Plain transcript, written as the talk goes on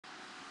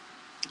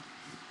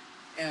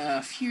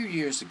A few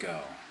years ago,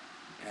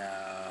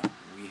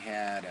 we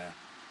had a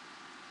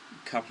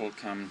couple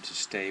come to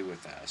stay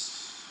with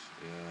us.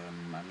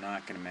 I'm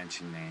not going to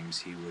mention names.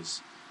 He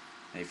was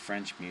a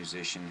French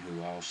musician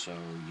who also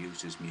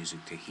used his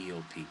music to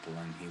heal people,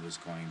 and he was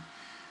going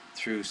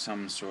through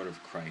some sort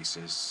of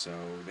crisis. So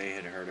they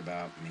had heard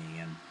about me,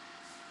 and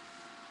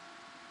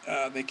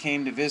they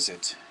came to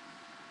visit,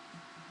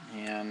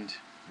 and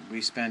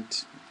we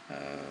spent.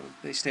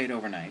 They stayed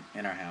overnight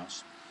in our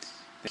house.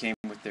 They came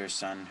with their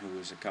son, who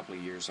was a couple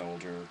of years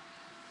older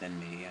than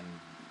me, and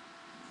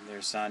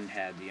their son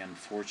had the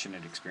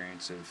unfortunate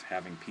experience of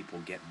having people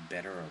get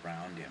better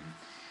around him.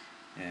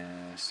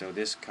 So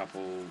this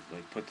couple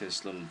put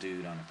this little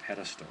dude on a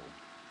pedestal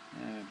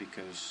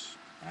because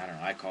I don't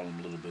know. I call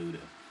him Little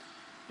Buddha.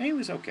 And he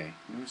was okay.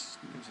 He was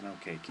an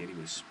okay kid. He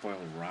was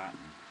spoiled rotten.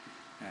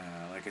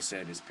 Like I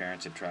said, his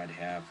parents had tried to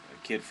have a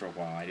kid for a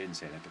while. I didn't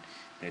say that, but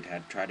they'd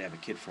had tried to have a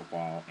kid for a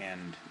while,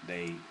 and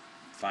they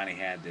finally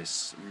had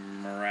this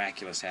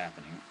miraculous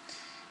happening.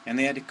 And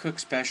they had to cook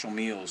special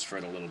meals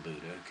for the little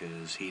Buddha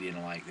because he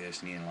didn't like this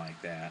and he didn't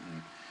like that.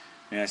 And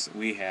yes,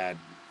 we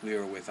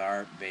were with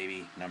our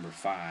baby number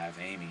 5,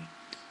 Amy,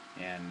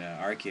 and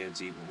our kids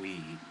eat what we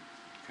eat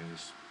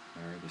because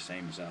they're the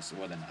same as us.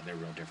 Well, they're not. They're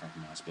real different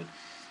from us, but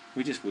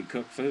we'd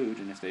cook food,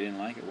 and if they didn't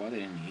like it, well, they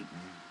didn't eat.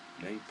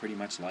 And they pretty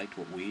much liked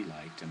what we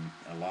liked and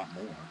a lot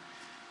more.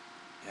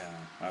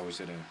 I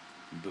was at a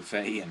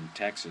buffet in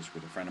Texas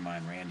with a friend of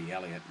mine, Randy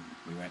Elliott, and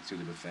we went through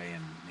the buffet,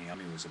 and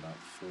Naomi was about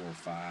 4 or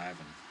 5,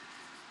 and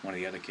one of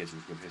the other kids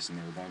was with us, and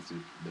they were going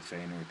through the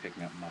buffet, and they were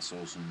picking up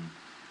mussels and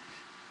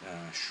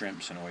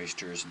shrimps and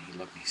oysters, and he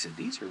looked and he said,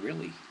 "These are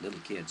really little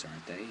kids,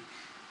 aren't they?"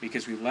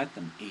 Because we let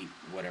them eat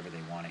whatever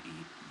they want to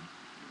eat,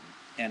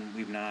 and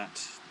we've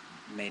not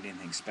made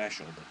anything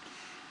special, but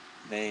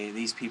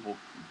these people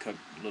cooked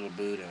Little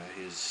Buddha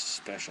his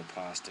special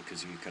pasta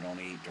because he could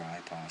only eat dry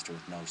pasta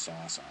with no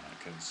sauce on it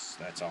because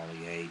that's all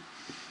he ate.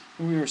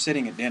 We were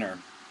sitting at dinner,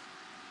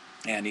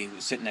 and he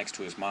was sitting next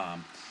to his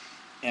mom,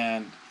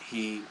 and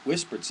he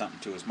whispered something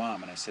to his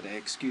mom, and I said, "Hey,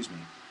 excuse me,"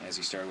 as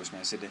he started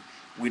whispering. I said,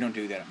 "We don't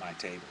do that at my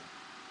table."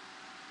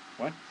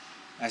 "What?"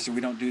 I said,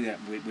 "We don't do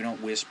that. We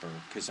don't whisper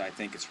because I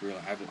think it's real."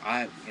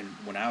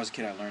 When I was a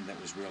kid, I learned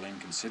that was real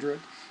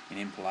inconsiderate and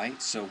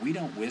impolite, so we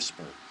don't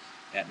whisper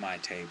at my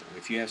table.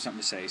 If you have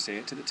something to say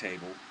it to the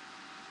table,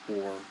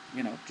 or,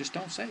 just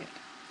don't say it.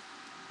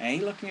 And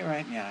he looked me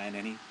right in the eye, and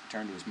then he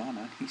turned to his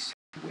mama, and he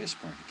started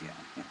whispering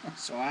again.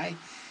 So I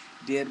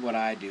did what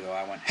I do.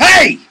 I went,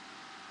 "Hey!"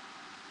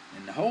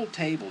 And the whole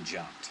table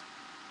jumped.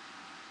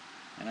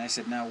 And I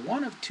said, "Now,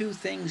 one of two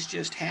things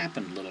just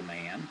happened, little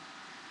man."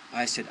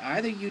 I said,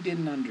 "Either you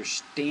didn't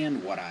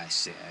understand what I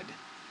said,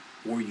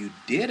 or you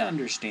did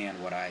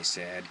understand what I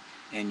said,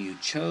 and you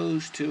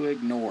chose to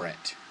ignore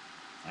it."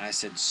 I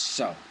said,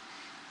 "So,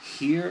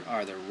 here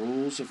are the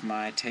rules of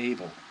my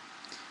table.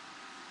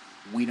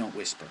 We don't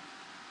whisper.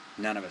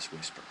 None of us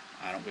whisper.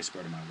 I don't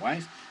whisper to my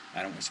wife.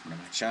 I don't whisper to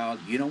my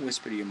child. You don't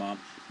whisper to your mom.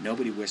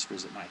 Nobody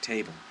whispers at my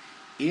table.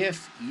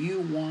 If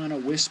you want to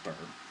whisper,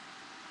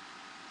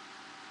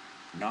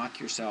 knock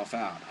yourself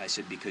out." I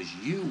said, "because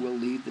you will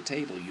leave the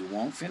table. You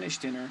won't finish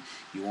dinner.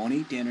 You won't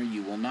eat dinner.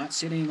 You will not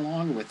sit any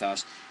longer with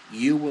us.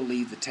 You will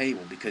leave the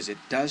table because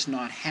it does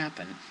not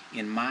happen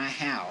in my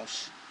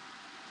house."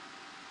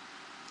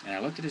 And I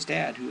looked at his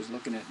dad, who was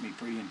looking at me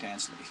pretty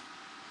intensely.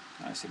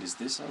 I said, "Is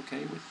this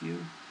okay with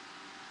you?"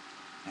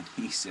 And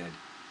he said,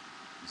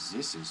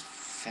 "This is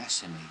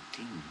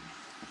fascinating."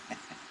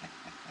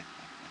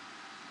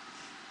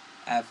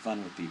 I have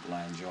fun with people.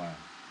 I enjoy them.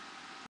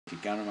 If you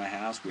come to my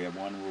house, we have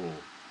one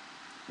rule.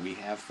 We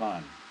have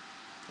fun.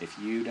 If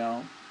you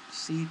don't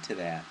see to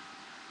that,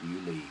 you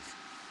leave.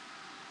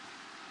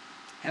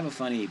 Have a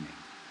fun evening.